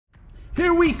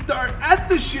Here we start at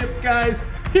the ship, guys.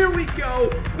 Here we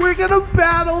go. We're gonna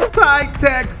battle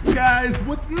TyTex, guys,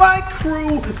 with my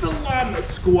crew, the Llama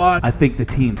Squad. I think the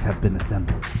teams have been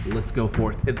assembled. Let's go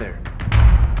forth hither.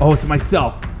 Oh, it's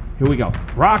myself. Here we go.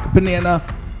 Rock, banana,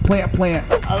 plant.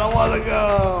 I don't want to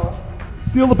go.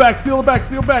 Steal the back, steal the back,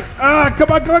 steal back. Ah, come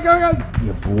on.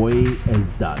 Your boy is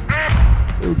done.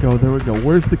 There we go.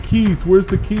 Where's the keys?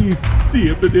 See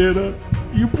ya, banana.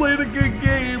 You played a good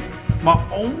game. My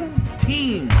own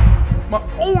team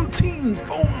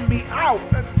phoning me out.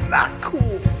 That's not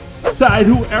cool. Tide,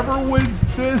 whoever wins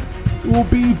this will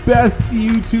be best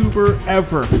YouTuber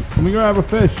ever. Let me go have a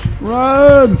fish.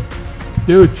 Run!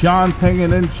 Dude, John's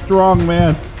hanging in strong,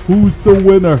 man. Who's the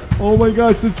winner? Oh my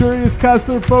gosh, the jury has cast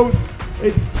their votes.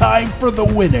 It's time for the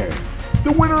winner.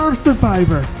 The winner of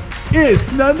Survivor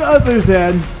is none other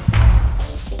than...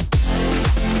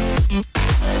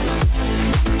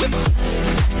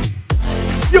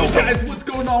 Yo guys, what's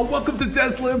going on? Welcome to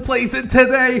Dezlandplayz, and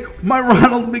today my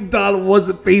Ronald McDonald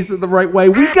wasn't facing the right way.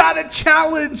 We got a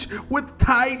challenge with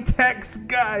TyTex,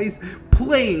 guys,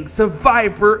 playing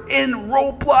Survivor in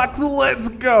Roblox. Let's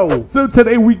go. So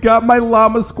today we got my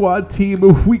Llama Squad team.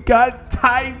 We got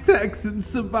TyTex in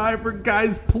Survivor,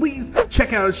 guys. Please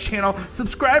check out his channel.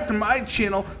 Subscribe to my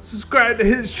channel. Subscribe to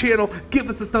his channel. Give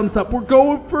us a thumbs up. We're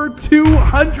going for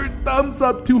 200 thumbs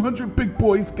up. 200 big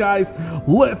boys, guys.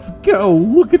 Let's go.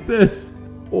 Look at this.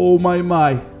 Oh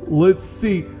my. Let's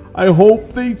see. I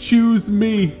hope they choose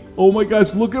me. Oh my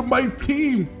gosh, look at my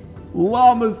team.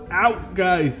 Llama's out,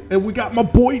 guys. And we got my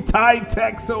boy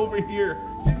TyTex over here.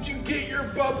 Did you get your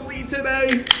bubbly today?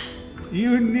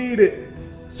 You need it.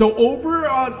 So over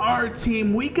on our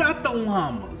team, we got the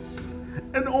llamas.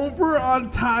 And over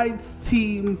on Tide's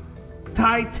team,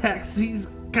 TyTex, he's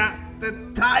got the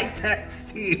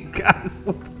TyTex team. Guys,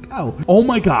 let's go. Oh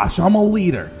my gosh, I'm a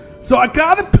leader. So I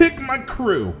gotta pick my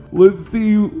crew. Let's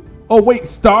see. Oh wait,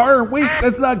 Star? Wait,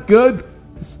 that's not good.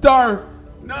 Star,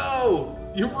 no,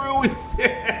 you ruined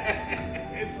it.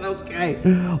 It's okay.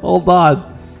 Hold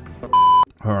on.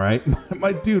 All right,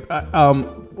 my dude.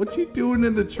 What you doing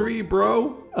in the tree,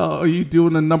 bro? Are you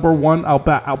doing a number one? I'll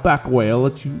back away. I'll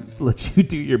let you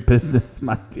do your business,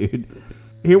 my dude.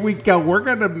 Here we go. We're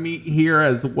gonna meet here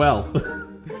as well,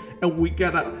 and we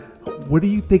gotta. What do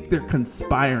you think they're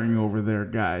conspiring over there,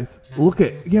 guys? Look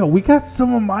at, we got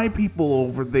some of my people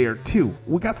over there too.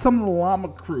 We got some of the llama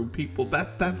crew people.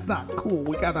 That's not cool.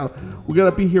 We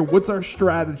gotta be here. What's our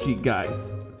strategy,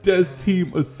 guys? Des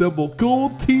team assemble.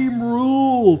 Gold team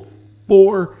rules.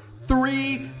 4,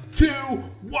 3, 2,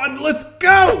 1. Let's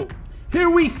go. Here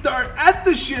we start at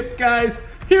the ship, guys.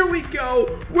 Here we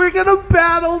go. We're gonna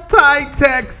battle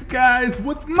TyTex, guys,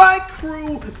 with my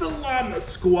crew, the Llama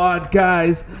Squad,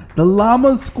 guys. The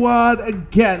Llama Squad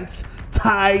against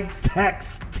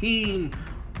TyTex team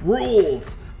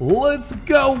rules. Let's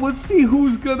go. Let's see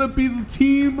who's gonna be the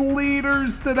team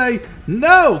leaders today.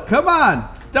 No, come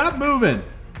on. Stop moving.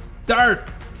 Start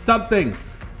something.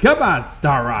 Come on,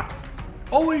 Star Rocks.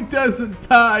 Only Des and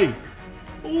Ty.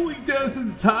 Only Des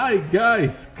and Ty,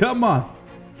 guys. Come on.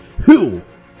 Who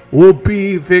will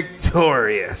be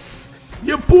victorious?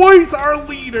 Your boys are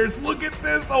leaders. Look at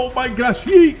this. Oh my gosh.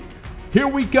 Here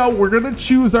we go. We're gonna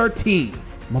choose our team.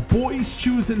 My boy's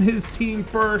choosing his team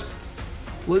first.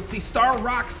 Let's see. Star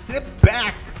Rock, sit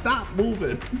back. Stop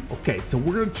moving. Okay, so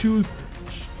we're gonna choose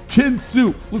Chin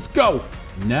Soup. Let's go.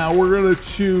 Now we're gonna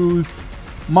choose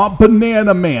my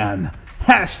Banana Man.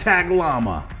 Hashtag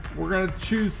Llama. We're gonna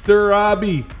choose Sir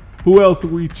Abby. Who else are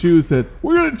we choosing?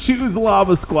 We're gonna choose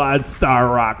Llama Squad Star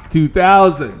Rocks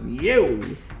 2000.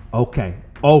 You. Okay.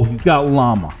 Oh, he's got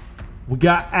Llama. We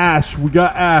got Ash.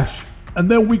 And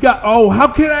then we got, oh, how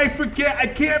can I forget? I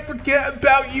can't forget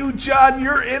about you, John.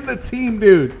 You're in the team,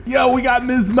 dude. Yo, we got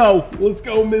Ms. Mo. Let's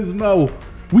go, Ms. Mo.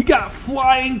 We got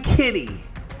Flying Kitty.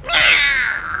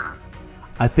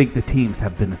 I think the teams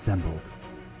have been assembled.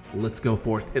 Let's go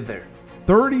forth hither.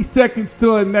 30 seconds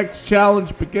till the next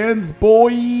challenge begins,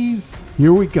 boys.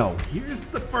 Here we go. Here's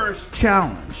the first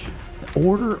challenge.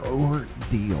 Order or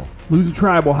deal. Losing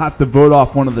tribe will have to vote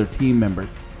off one of their team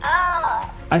members.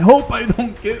 I hope I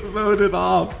don't get voted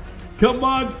off. Come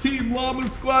on, Team Llama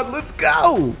Squad. Let's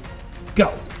go.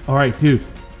 Go. All right, dude.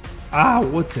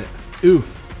 What's it? Oof.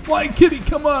 Flying Kitty,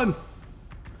 come on.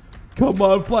 Come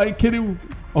on, Flying Kitty.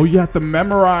 Oh, you have to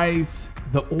memorize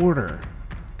the order.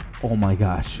 Oh my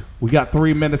gosh. We got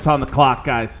 3 minutes on the clock,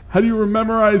 guys. How do you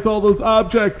memorize all those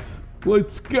objects?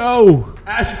 Let's go.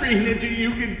 Ash Green Ninja,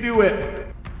 you can do it.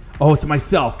 Oh, it's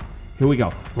myself. Here we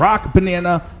go. Rock,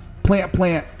 banana,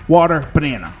 plant, water,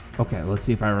 banana. Okay, let's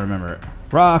see if I remember it.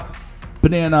 Rock,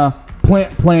 banana,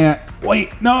 Plant.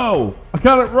 Wait, no. I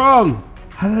got it wrong.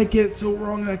 How did I get it so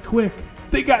wrong that quick?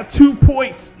 They got 2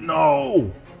 points.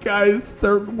 No. Guys,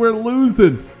 we're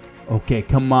losing. Okay,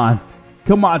 come on.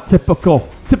 Come on, typical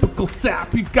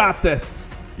sap. You got this.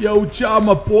 Yo, John,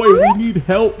 my boy, we need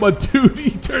help. My dude,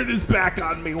 he turned his back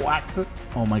on me. What?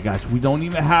 Oh my gosh, we don't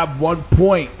even have 1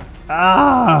 point.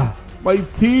 Ah, my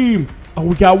team. Oh,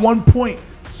 we got 1 point.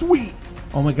 Sweet.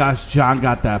 Oh my gosh, John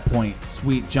got that point.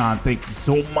 Sweet, John, thank you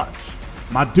so much.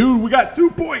 My dude, we got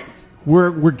 2 points.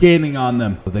 We're gaining on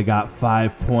them. They got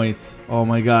 5 points. Oh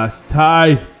my gosh,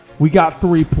 tied. We got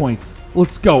 3 points.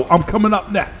 Let's go. I'm coming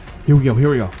up next. Here we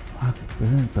go.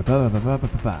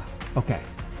 Okay.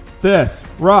 This,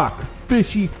 rock,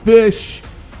 fishy fish,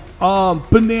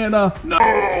 banana. No!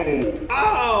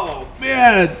 Oh,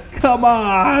 man, come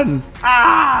on.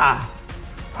 Ah!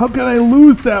 How can I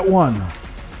lose that one?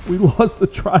 We lost the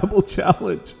tribal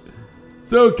challenge.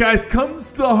 So, guys,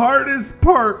 comes the hardest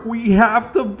part. We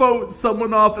have to vote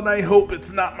someone off, and I hope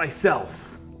it's not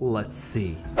myself. Let's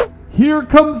see. Here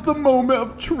comes the moment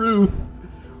of truth.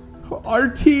 Our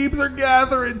teams are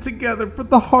gathering together for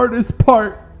the hardest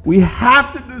part. We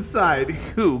have to decide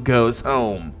who goes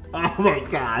home. Oh my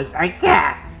gosh, I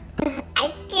can't.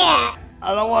 I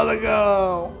don't want to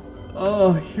go.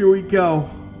 Oh, here we go.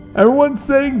 Everyone's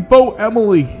saying vote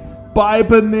Emily. Bye,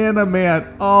 Banana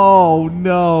Man. Oh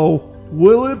no.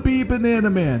 Will it be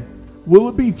Banana Man? Will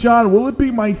it be John? Will it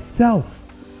be myself?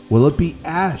 Will it be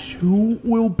Ash? Who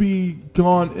will be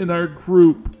gone in our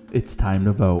group? It's time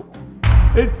to vote.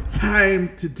 It's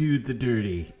time to do the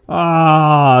dirty.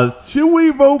 Should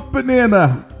we vote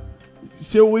Banana?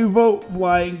 Should we vote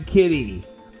Flying Kitty?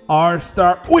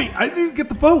 R-Star. Wait, I didn't get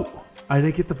the vote.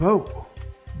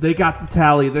 They got the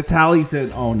tally. The tally's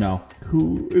in. Oh no.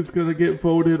 Who is gonna get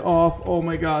voted off? Oh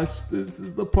my gosh, this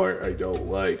is the part I don't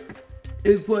like.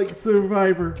 It's like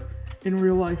Survivor in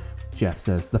real life. Jeff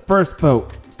says the first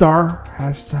vote. Star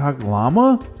hashtag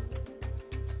llama?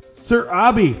 Sir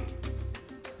Abby.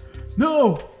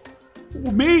 No.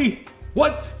 Me.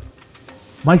 What?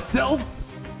 Myself?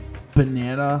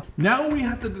 Banana. Now we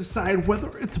have to decide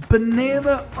whether it's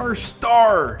Banana or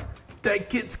Star that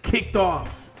gets kicked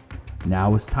off.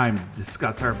 Now it's time to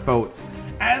discuss our votes,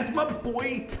 as my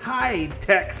boy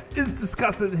TyTex is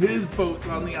discussing his votes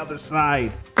on the other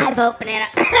side. I vote Banana.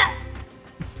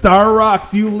 Star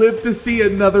rocks, you live to see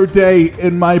another day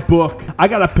in my book. I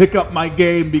gotta pick up my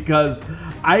game because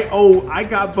I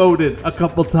got voted a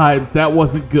couple times. That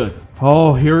wasn't good.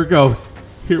 Oh, here it goes.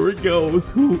 Here it goes.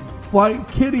 Who? Flying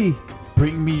Kitty.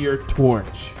 Bring me your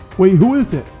torch. Wait, who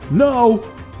is it? No.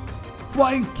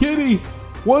 Flying Kitty.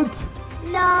 What?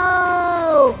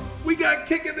 No. We got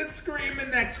kicking and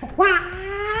screaming next.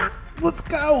 Let's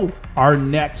go. Our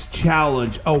next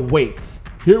challenge awaits.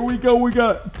 Here we go. We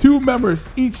got 2 members.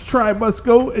 Each tribe must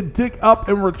go and dig up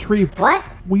and retrieve. What?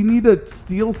 We need to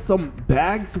steal some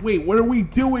bags? Wait, what are we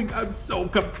doing? I'm so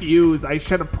confused. I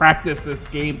should have practiced this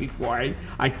game before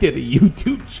I did a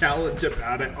YouTube challenge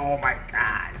about it. Oh my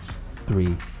gosh.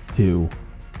 3, 2,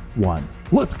 1.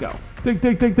 Let's go.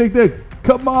 Dig.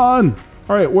 Come on.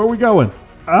 All right, where are we going?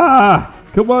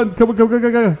 Come on.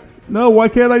 No, why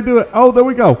can't I do it? Oh, there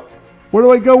we go. Where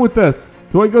do I go with this?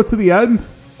 Do I go to the end?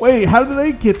 Wait, how did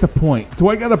they get the point? Do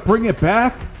I gotta bring it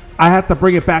back? I have to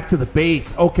bring it back to the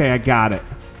base. Okay, I got it.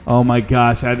 Oh my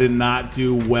gosh, I did not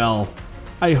do well.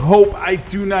 I hope I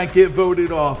do not get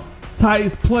voted off. Ty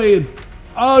is playing.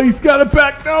 Oh, he's got it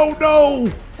back.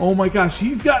 No. Oh my gosh,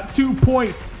 he's got 2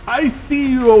 points. I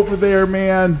see you over there,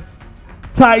 man.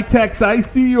 TyTex, I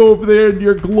see you over there in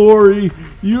your glory.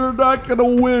 You're not gonna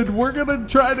win. We're gonna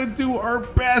try to do our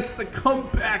best to come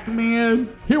back, man.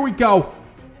 Here we go.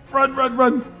 Run.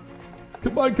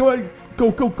 Come on. Go.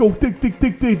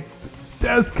 Dig.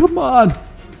 Des, come on.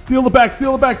 Steal the back.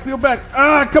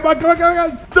 Come on.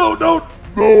 No.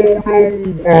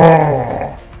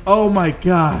 Oh my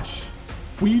gosh.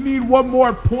 We need 1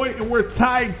 more point and we're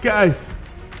tied, guys.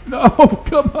 No,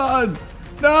 come on.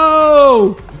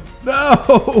 No.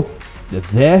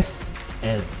 This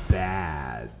is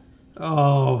bad.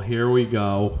 Oh, here we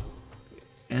go.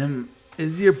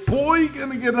 Is your boy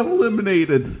gonna get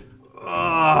eliminated?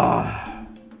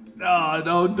 No,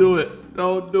 don't do it.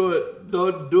 Don't do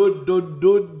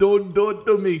it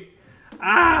to me.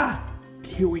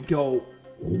 Here we go.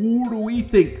 Who do we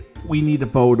think we need to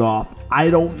vote off? I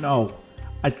don't know.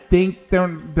 I think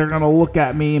they're gonna look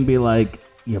at me and be like,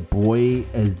 your boy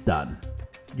is done.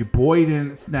 Your boy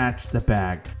didn't snatch the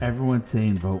bag. Everyone's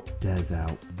saying vote Dez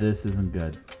out. This isn't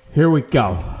good. Here we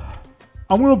go.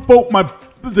 I'm gonna vote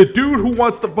the dude who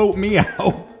wants to vote me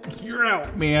out. You're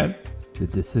out, man. The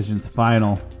decision's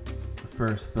final. The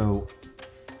first vote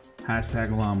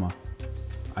Hashtag llama.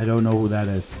 I don't know who that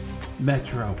is.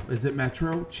 Metro. Is it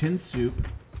Metro? Chin soup.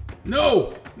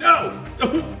 No! No!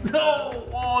 No!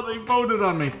 Oh, they voted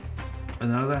on me.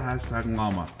 Another hashtag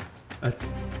llama.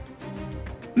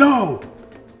 No!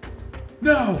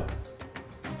 No!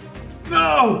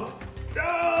 No!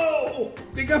 No!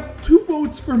 They got 2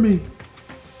 votes for me.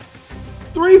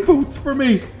 3 votes for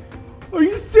me. Are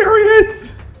you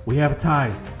serious? We have a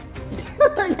tie.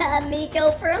 Not me,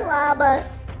 go for llama.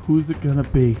 Who's it gonna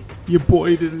be? Your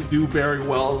boy didn't do very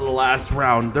well in the last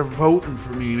round. They're voting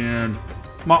for me, man.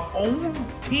 My own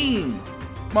team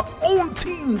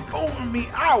voting me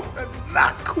out. That's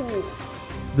not cool.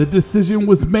 The decision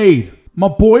was made. My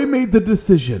boy made the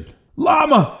decision.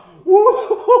 Llama!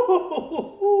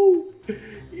 Woo!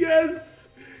 Yes!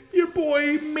 Your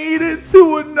boy made it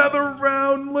to another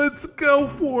round. Let's go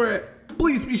for it.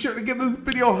 Please be sure to give this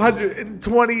video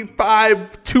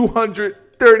 125,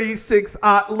 236,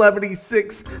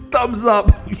 116 thumbs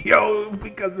up. Yo,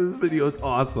 because this video is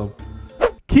awesome.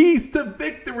 Keys to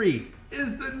victory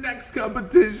is the next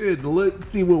competition. Let's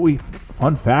see what we...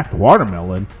 Fun fact,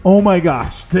 watermelon. Oh my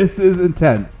gosh, this is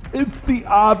intense. It's the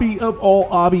obby of all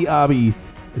obbies.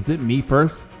 Is it me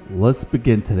first? Let's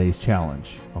begin today's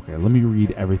challenge. Okay, let me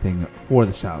read everything for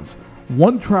the challenge.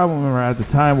 1 tribal member at a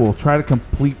time will try to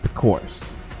complete the course.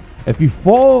 If you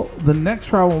fall, the next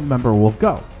tribal member will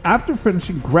go. After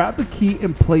finishing, grab the key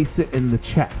and place it in the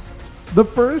chest. The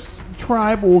first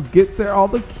tribe will get there. All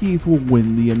the keys will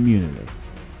win the immunity.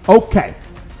 Okay,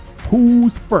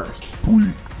 who's first?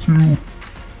 3, 2,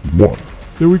 1.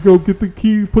 There we go. Get the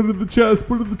key. Put it in the chest.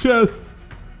 Put it in the chest.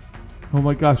 Oh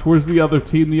my gosh, where's the other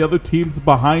team? The other team's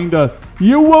behind us.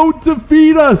 You won't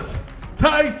defeat us.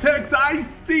 TyTex, I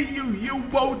see you. You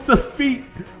won't defeat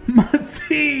my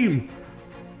team.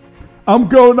 I'm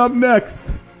going up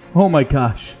next. Oh my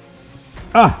gosh.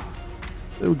 Ah,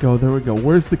 there we go. There we go.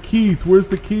 Where's the keys? Where's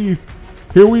the keys?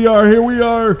 Here we are. Here we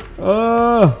are.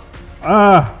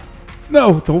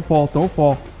 No, don't fall. Don't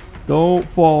fall. Don't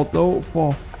fall. Don't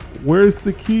fall. Where's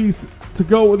the keys to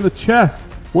go in the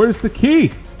chest? Where's the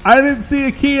key? I didn't see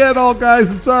a key at all, guys.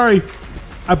 I'm sorry.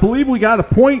 I believe we got a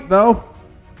point, though.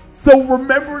 So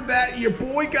remember that your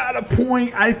boy got a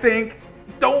point, I think.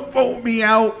 Don't vote me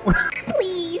out.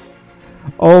 Please.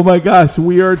 Oh my gosh,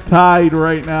 we are tied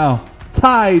right now.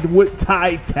 Tied with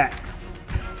TyTex.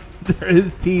 There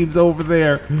is teams over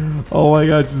there. Oh my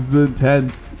gosh, this is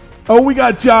intense. Oh, we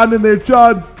got John in there.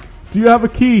 John, do you have a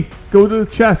key? Go to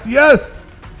the chest. Yes.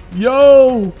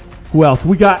 Yo. Who else?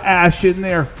 We got Ash in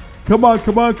there. Come on,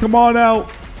 come on, come on out.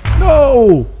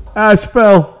 No. Ash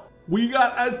fell. We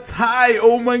got a tie.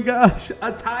 Oh my gosh.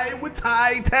 A tie with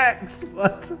TyTex.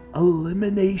 What?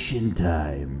 Elimination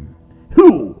time.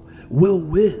 Who will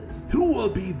win? Who will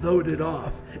be voted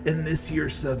off in this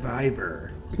year's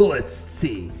Survivor? Let's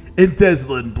see. In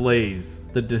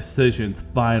Dezlandplayz, the decision's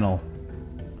final.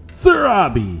 Sir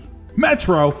Abby.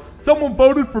 Metro. Someone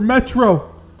voted for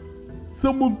Metro.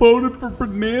 Someone voted for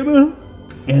Banana.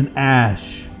 And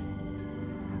Ash.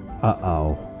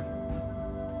 Uh-oh.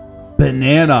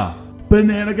 Banana.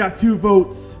 Banana got 2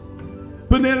 votes.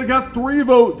 Banana got 3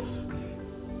 votes.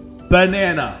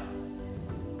 Banana.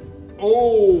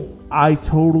 Oh, I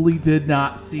totally did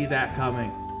not see that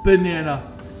coming.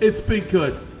 Banana, it's been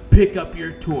good. Pick up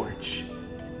your torch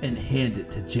and hand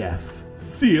it to Jeff.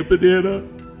 See ya, Banana.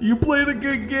 You played a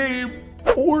good game.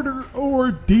 Order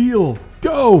or deal.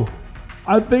 Go.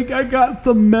 I think I got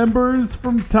some members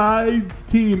from Ty's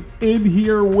team in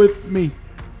here with me.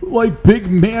 Like Big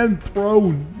Man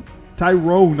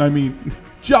Tyrone, I mean.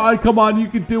 John, come on, you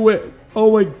can do it.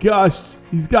 Oh my gosh,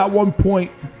 he's got 1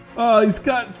 point. He's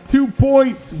got 2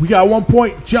 points. We got 1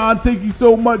 point. John, thank you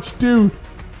so much, dude.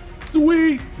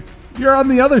 Sweet. You're on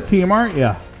the other team, aren't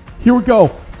you? Here we go.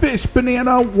 Fish,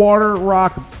 banana, water,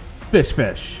 rock, fish,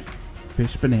 fish.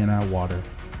 Fish, banana, water.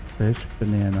 Fish,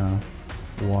 banana,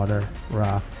 water,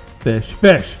 rock, fish,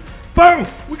 fish. Boom!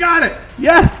 We got it!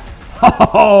 Yes!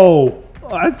 Oh!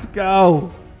 Let's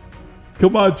go.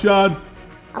 Come on, John.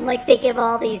 I'm like thinking of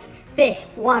all these fish,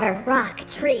 water, rock,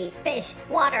 tree, fish,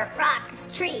 water, rock,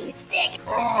 tree, stick.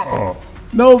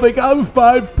 No, they got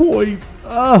 5 points.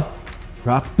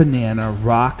 Rock, banana,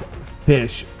 rock,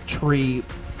 fish, tree,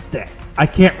 stick. I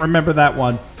can't remember that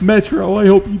one. Metro, I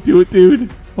hope you do it,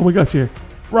 dude. Oh my gosh, here.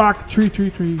 Rock, tree,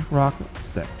 rock,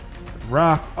 stick.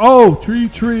 Rock. Oh,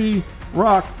 tree,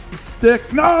 rock,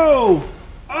 stick. No!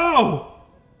 Oh!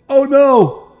 Oh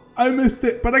no! I missed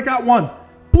it, but I got 1.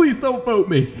 Please don't vote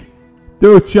me.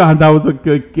 Dude, John, that was a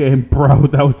good game, bro.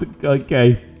 That was a good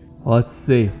game. Let's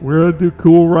see. We're gonna do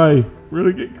Cool Ray. We're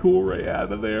gonna get Cool Ray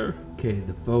out of there. Okay,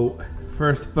 the vote.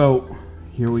 First vote.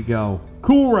 Here we go.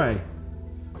 Cool Ray.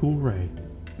 Cool Ray.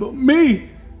 But me.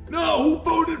 No, who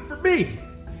voted for me?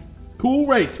 Cool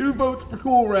Ray. 2 votes for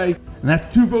Cool Ray. And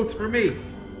that's 2 votes for me.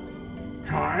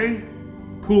 Ty.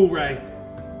 Cool Ray.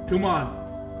 Come on.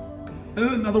 And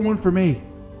then another one for me.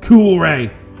 Cool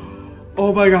Ray.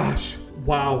 Oh my gosh.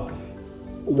 Wow.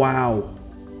 Wow.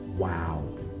 Wow.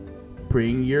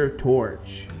 Bring your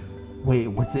torch. Wait,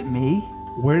 was it me?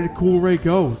 Where did Cool Ray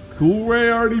go? Cool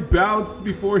Ray already bounced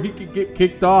before he could get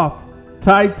kicked off.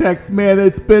 TyTex, man,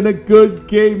 it's been a good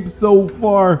game so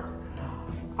far.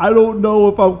 I don't know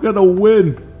if I'm gonna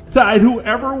win. Tide,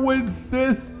 whoever wins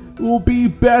this will be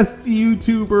best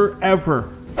YouTuber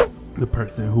ever. The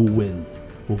person who wins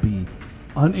will be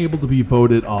unable to be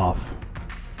voted off.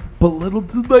 But little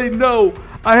do they know,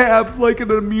 I have like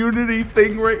an immunity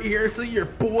thing right here, so your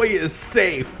boy is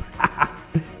safe.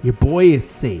 Your boy is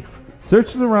safe.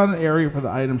 Searching around the area for the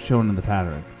item shown in the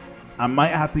pattern. I might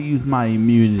have to use my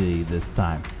immunity this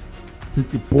time,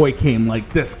 since your boy came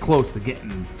like this close to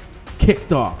getting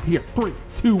kicked off. Here, 3,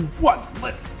 2, 1,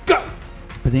 let's go!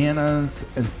 Bananas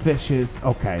and fishes.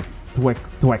 Okay, do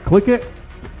I click it?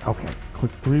 Okay,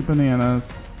 click 3 bananas.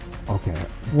 Okay,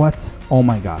 what? Oh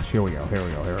my gosh, here we go.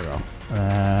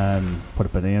 And put a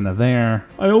banana there.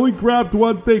 I only grabbed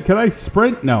one thing. Can I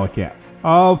sprint? No, I can't.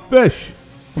 Fish.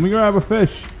 Let me grab a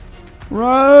fish.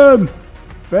 Run!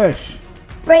 Fish.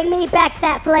 Bring me back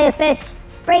that fillet of fish.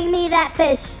 Bring me that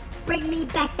fish. Bring me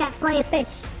back that fillet of fish.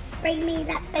 Bring me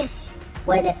that fish.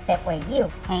 What if it were you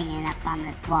hanging up on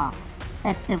this wall?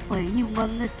 If it were you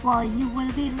on this wall, you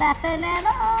wouldn't be laughing at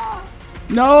all.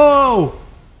 No!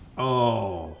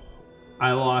 Oh,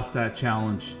 I lost that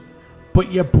challenge.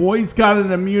 But your boy's got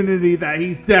an immunity that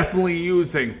he's definitely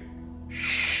using.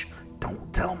 Shh,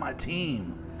 don't tell my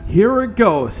team. Here it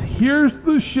goes. Here's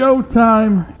the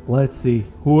showtime. Let's see.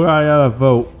 Who I gotta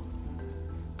vote?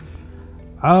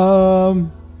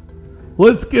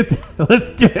 Let's get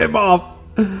him off.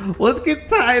 Let's get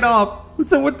Tide off.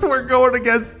 So we're going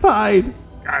against Tide.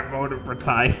 I voted for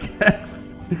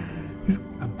TyTex.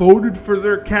 I voted for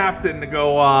their captain to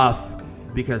go off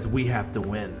because we have to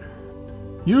win.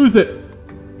 Use it.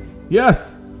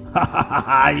 Yes.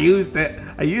 I used it.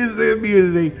 I used the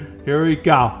immunity. Here we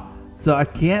go. So I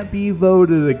can't be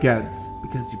voted against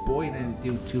because your boy didn't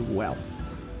do too well.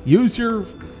 Use your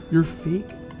fake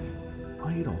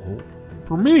idol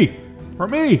for me. For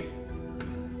me.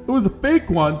 It was a fake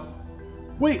one.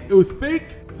 Wait, it was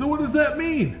fake? So what does that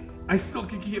mean? I still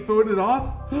can get voted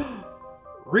off?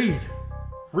 Reed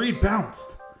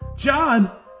bounced.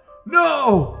 John?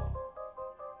 No!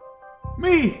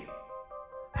 Me?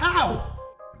 How?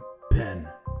 Ben.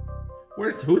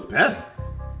 Who's Ben?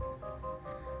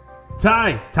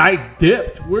 Ty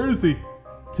dipped. Where is he?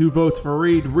 2 votes for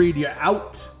Reed. Reed, you're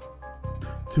out.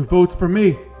 2 votes for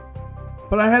me.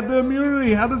 But I had the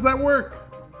immunity. How does that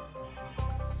work?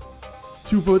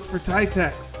 2 votes for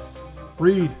TyTex.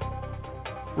 Reed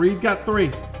got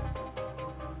 3.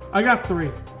 I got 3.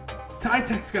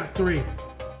 TyTex got 3.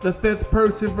 The 5th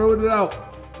person voted out.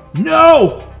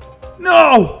 No!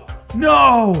 No!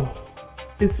 No!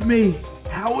 It's me.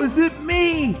 How is it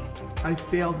me? I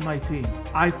failed my team.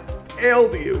 I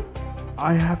failed you.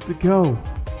 I have to go.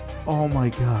 Oh my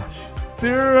gosh.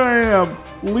 There I am,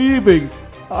 leaving.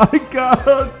 I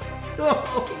gotta go.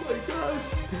 Oh my gosh.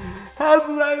 How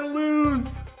did I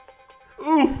lose?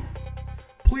 Oof.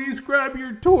 Please grab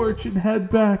your torch and head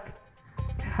back.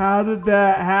 How did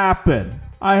that happen?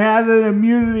 I had an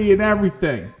immunity and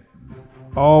everything.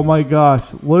 Oh my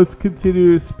gosh. Let's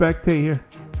continue to spectate here.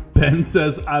 Ben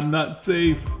says I'm not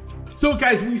safe. So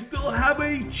guys, we still have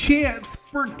a chance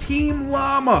for Team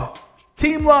Llama.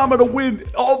 Team Llama to win,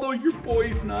 although your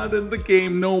boy's not in the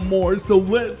game no more. So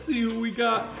let's see who we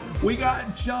got. We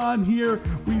got John here.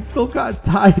 We still got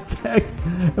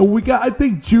TyTex. And we got, I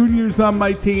think, Junior's on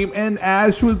my team. And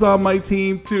Ash was on my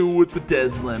team too with the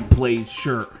Dezlandplayz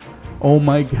shirt. Oh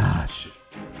my gosh.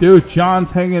 Dude,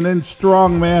 John's hanging in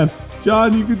strong, man.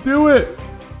 John, you can do it.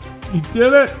 You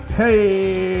did it.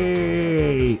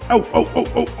 Hey. Oh.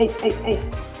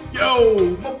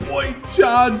 Yo, my boy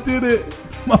John did it.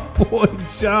 My boy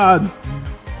John.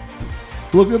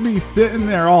 Look at me sitting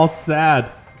there all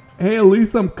sad. Hey, at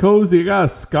least I'm cozy. I got a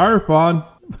scarf on.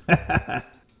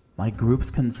 My group's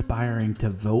conspiring to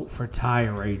vote for Ty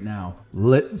right now.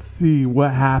 Let's see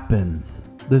what happens.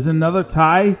 There's another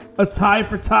tie? A tie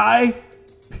for Ty?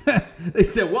 They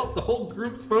said, well, the whole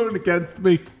group's voting against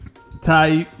me.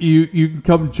 Ty, you can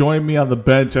come join me on the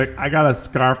bench. I got a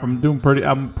scarf.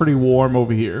 I'm pretty warm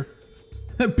over here.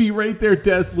 Be right there,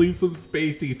 Des. Leave some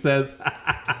space, he says.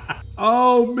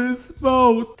 Oh, Miss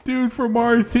Mo, dude from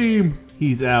our team.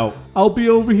 He's out. I'll be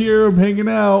over here. I'm hanging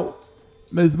out.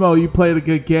 Mismo, you played a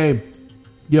good game.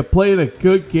 You played a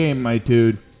good game, my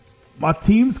dude. My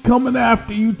team's coming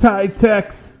after you,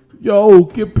 TyTex. Yo,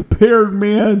 get prepared,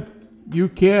 man. You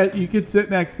can sit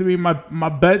next to me. My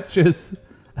bench is...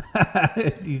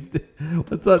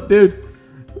 What's up, dude?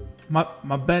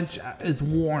 My bench is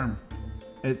warm.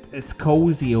 It's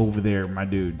cozy over there, my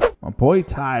dude. My boy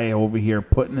Ty over here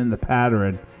putting in the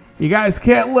pattern. You guys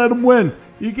can't let him win.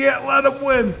 You can't let him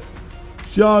win.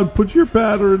 John, put your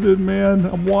pattern in, man.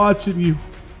 I'm watching you.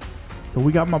 So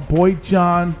we got my boy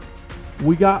John.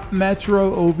 We got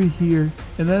Metro over here.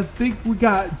 And I think we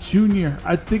got Junior.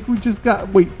 I think we just got,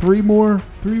 wait, three more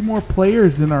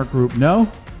players in our group, no?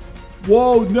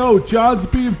 Whoa, no, John's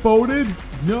being voted?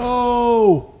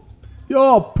 No.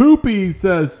 Yo, Poopy, he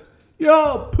says.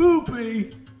 Yo,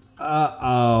 Poopy.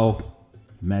 Uh-oh.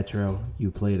 Metro, you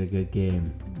played a good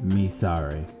game. Me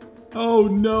sorry. Oh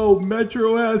no,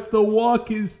 Metro has to walk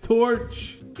his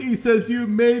torch. He says you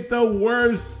made the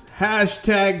worst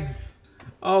hashtags.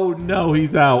 Oh no,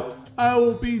 he's out. I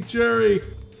will be jury.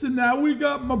 So now we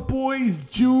got my boys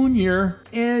Junior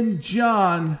and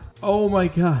John. Oh my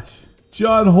gosh.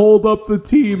 John, hold up the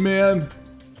team, man.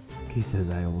 He says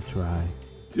I will try.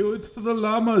 Do it for the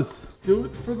llamas. Do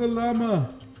it for the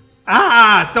llama.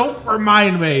 Ah, don't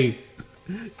remind me.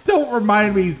 Don't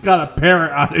remind me he's got a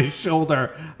parrot on his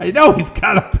shoulder. I know he's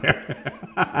got a parrot.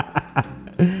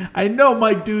 I know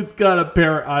my dude's got a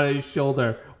parrot on his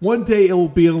shoulder. One day it will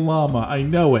be a llama. I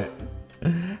know it.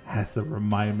 Has to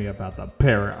remind me about the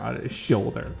parrot on his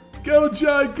shoulder. Go,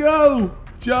 John, go.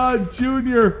 John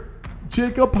Jr.,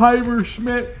 Jacob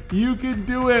Heimerschmidt, you can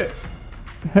do it.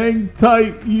 Hang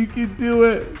tight, you can do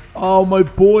it. Oh, my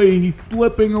boy, he's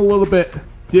slipping a little bit.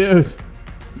 Dude,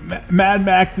 Mad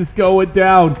Max is going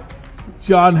down.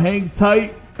 John, hang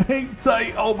tight. Hang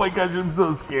tight. Oh my gosh, I'm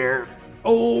so scared.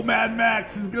 Oh, Mad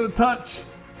Max is going to touch.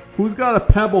 Who's got a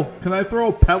pebble? Can I throw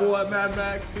a pebble at Mad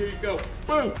Max? Here you go.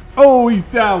 Boom. Oh, he's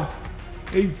down.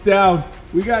 He's down.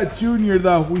 We got Junior,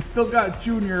 though. We still got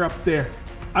Junior up there.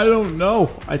 I don't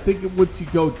know. I think once you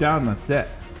go down, that's it.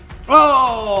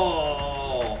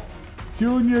 Oh!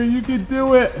 Junior, you can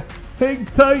do it. Hang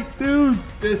tight, dude.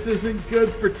 This isn't good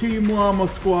for Team Llama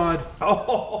Squad.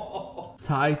 Oh!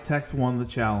 TyTex won the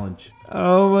challenge.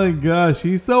 Oh my gosh,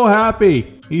 he's so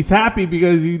happy. He's happy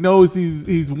because he knows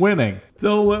he's winning.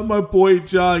 Don't let my boy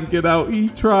John get out. He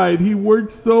tried. He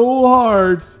worked so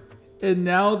hard. And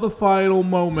now the final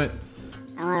moments.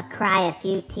 I want to cry a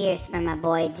few tears for my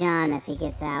boy John if he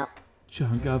gets out.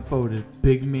 John got voted.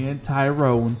 Big Man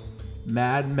Tyrone.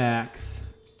 Mad Max.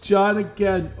 John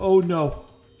again. Oh no.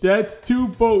 That's 2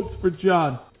 votes for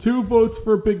John. 2 votes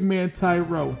for Big Man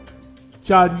Tyrone.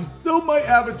 John, you still might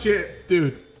have a chance,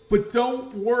 dude. But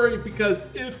don't worry, because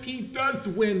if he does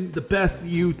win the best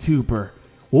YouTuber,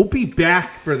 we'll be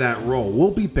back for that role.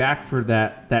 We'll be back for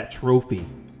that trophy.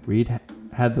 Reed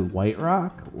had the White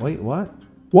Rock? Wait, what?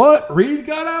 What? Reed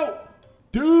got out?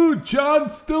 Dude,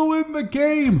 John's still in the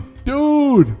game.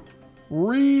 Dude,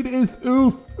 Reed is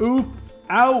oof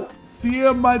out. See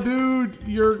ya, my dude.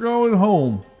 You're going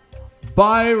home.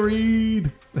 Bye,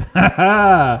 Reed.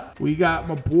 We got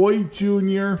my boy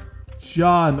Junior.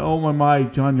 John, oh my,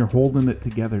 John, you're holding it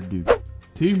together, dude.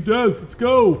 Team Des, let's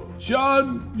go.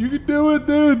 John, you can do it,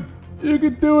 dude. You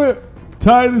can do it.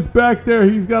 Tide is back there.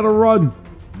 He's got to run.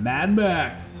 Mad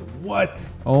Max,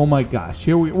 what? Oh my gosh,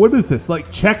 what is this,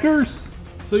 like checkers?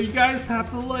 So you guys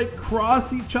have to like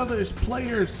cross each other's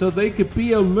players so they could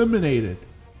be eliminated.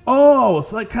 Oh,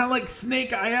 it's like kind of like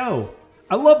Snake IO.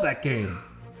 I love that game.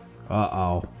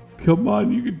 Uh-oh. Come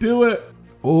on, you can do it.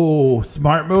 Oh,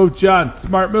 smart move, John.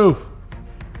 Smart move.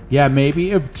 Yeah,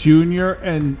 maybe if Junior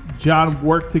and John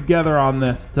work together on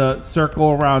this to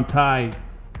circle around Ty.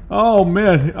 Oh,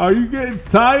 man. Are you getting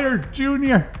tired,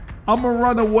 Junior? I'm going to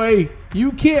run away.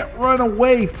 You can't run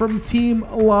away from Team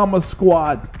Llama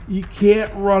Squad. You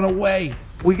can't run away.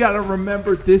 We got to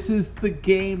remember, this is the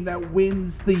game that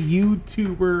wins the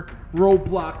YouTuber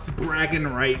Roblox bragging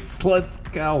rights. Let's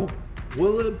go.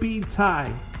 Will it be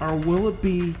Ty or will it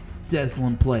be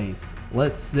Dezlandplayz?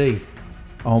 Let's see.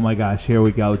 Oh my gosh, here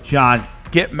we go. John,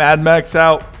 get Mad Max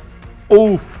out.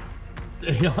 Oof.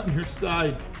 Stay on your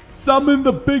side. Summon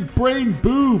the big brain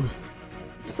boobs.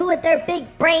 With their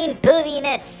big brain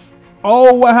booviness.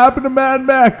 Oh, what happened to Mad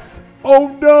Max? Oh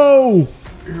no.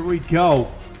 Here we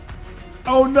go.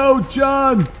 Oh no,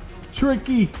 John.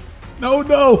 Tricky.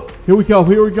 No. Here we go.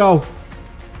 Here we go.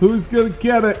 Who's going to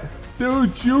get it?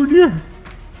 Dude, Junior.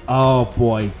 Oh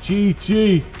boy.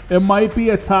 GG. It might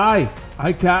be a tie.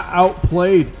 I got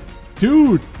outplayed.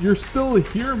 Dude, you're still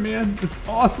here, man. It's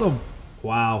awesome.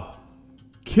 Wow.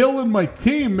 Killing my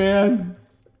team, man.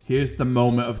 Here's the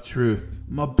moment of truth.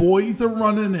 My boys are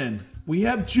running in. We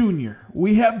have Junior,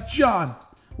 we have John,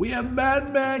 we have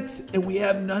Mad Max, and we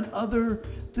have none other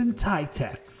than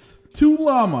TyTex. 2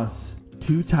 llamas,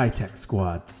 2 TyTex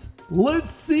squads.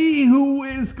 Let's see who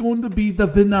is going to be the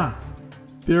winner.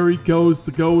 There he goes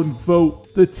to go and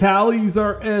vote. The tallies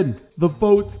are in. The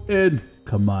vote's in.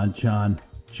 Come on, John.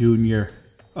 Junior.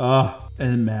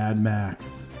 And Mad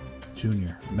Max.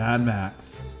 Junior. Mad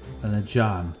Max. And then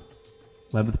John.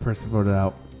 11th person voted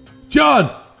out.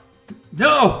 John!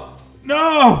 No!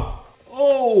 No!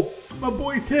 Oh, my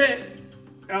boy's hit.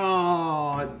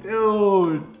 Oh,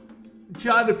 dude.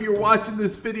 John, if you're watching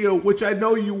this video, which I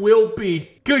know you will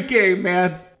be, good game,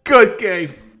 man. Good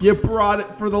game. You brought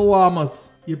it for the llamas.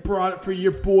 You brought it for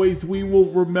your boys. We will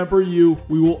remember you.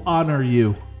 We will honor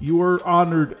you. You are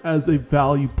honored as a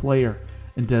value player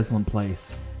in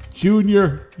Dezlandplayz.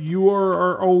 Junior, you are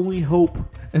our only hope.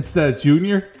 Instead of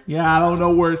Junior, yeah, I don't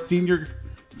know where Senior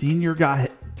got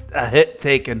a hit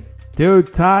taken.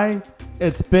 Dude, Ty,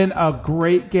 it's been a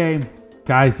great game.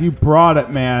 Guys, you brought it,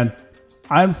 man.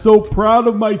 I'm so proud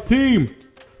of my team.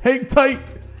 Hang tight.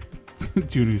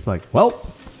 Junior's like,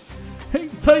 well, hang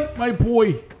tight, my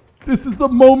boy. This is the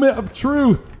moment of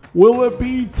truth. Will it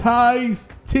be Ty's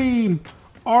team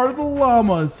or the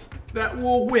llamas that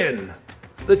will win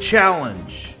the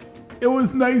challenge? It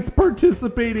was nice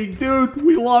participating, dude.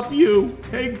 We love you.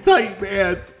 Hang tight,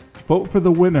 man. Vote for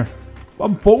the winner.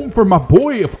 I'm voting for my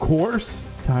boy, of course.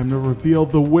 Time to reveal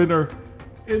the winner.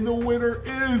 And the winner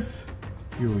is...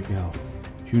 Here we go.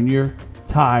 Junior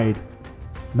tied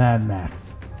Mad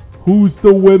Max. Who's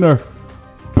the winner?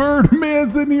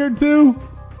 Birdman's in here too.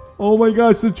 Oh my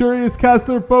gosh, the jury has cast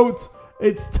their votes.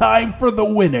 It's time for the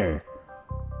winner.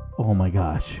 Oh my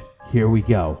gosh, here we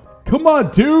go. Come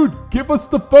on, dude, give us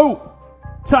the vote.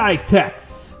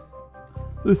 TyTex.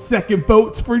 The second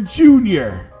vote's for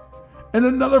Junior. And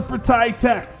another for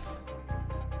TyTex.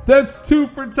 That's 2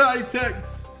 for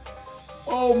TyTex.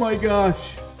 Oh my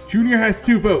gosh. Junior has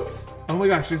 2 votes. Oh my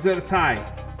gosh, is that a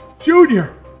tie?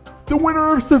 Junior, the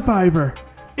winner of Survivor,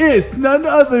 is none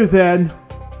other than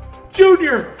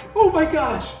Junior. Oh my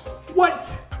gosh.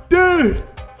 What? Dude,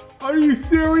 are you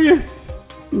serious?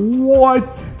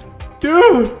 What?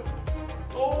 Dude.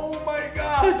 Oh my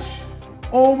gosh.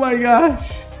 Oh my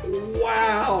gosh.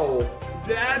 Wow.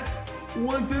 That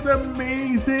was an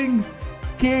amazing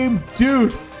game.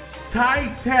 Dude,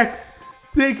 TyTex,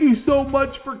 thank you so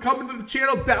much for coming to the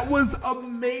channel. That was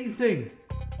amazing.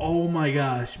 Oh my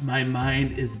gosh, my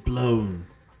mind is blown.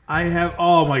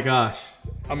 Oh my gosh,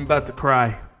 I'm about to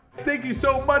cry. Thank you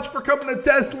so much for coming to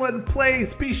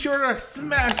Dezlandplayz. Be sure to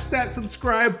smash that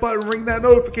subscribe button, ring that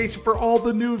notification for all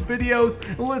the new videos.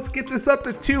 And let's get this up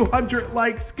to 200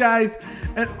 likes, guys.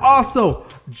 And also,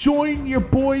 join your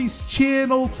boy's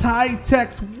channel,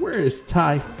 TyTex. Where is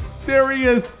Ty? There he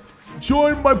is.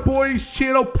 Join my boy's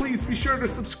channel. Please be sure to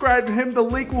subscribe to him. The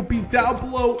link will be down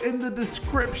below in the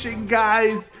description,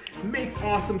 guys. Makes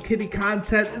awesome kitty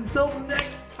content. Until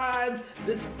next time,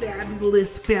 this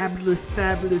fabulous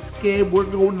game, we're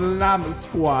going to the Llama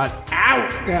Squad.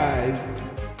 Out, guys.